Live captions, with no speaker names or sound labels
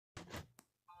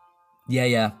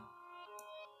Yeah.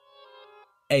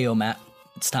 Ayo, Matt,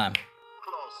 it's time.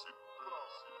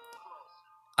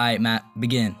 Alright, Matt,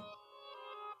 begin.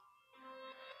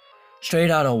 Straight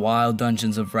out of wild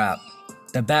dungeons of rap.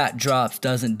 The bat drops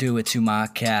doesn't do it to my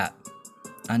cat.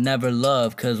 I never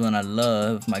love, cause when I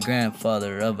love, my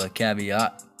grandfather of a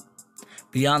caveat.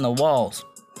 Beyond the walls,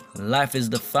 life is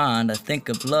defined. I think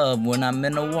of love when I'm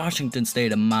in a Washington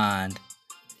state of mind.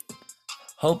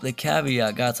 Hope the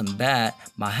caveat got some bat.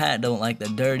 My hat don't like the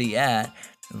dirty ad.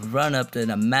 Run up to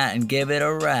the mat and give it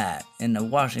a rat in the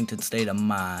Washington state of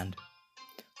mind.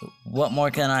 What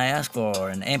more can I ask for?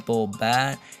 An ample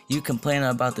bat? You complain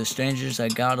about the strangers, I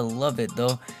gotta love it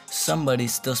though. Somebody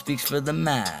still speaks for the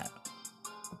mat.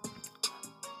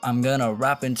 I'm gonna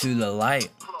rap into the light,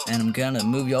 and I'm gonna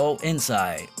move your whole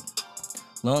inside.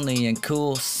 Lonely and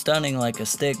cool, stunning like a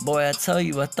stick. Boy, I tell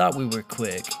you, I thought we were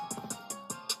quick.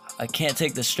 I can't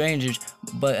take the strangers,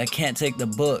 but I can't take the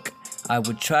book. I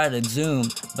would try to zoom,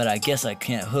 but I guess I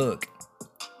can't hook.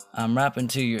 I'm rapping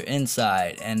to your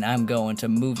inside, and I'm going to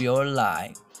move your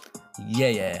light.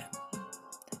 Yeah.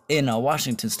 In a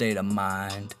Washington state of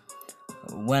mind.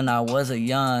 When I was a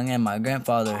young and my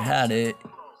grandfather had it,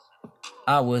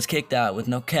 I was kicked out with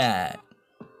no cat.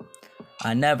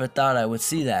 I never thought I would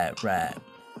see that rat.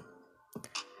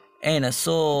 Ain't a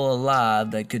soul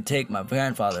alive that could take my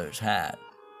grandfather's hat.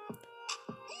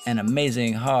 An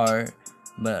amazing heart,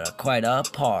 but quite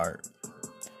apart.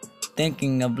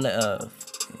 Thinking of love.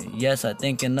 Yes, I'm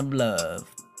thinking of love.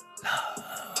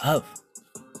 Love.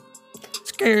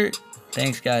 Skirt.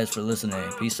 Thanks, guys, for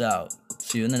listening. Peace out.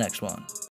 See you in the next one.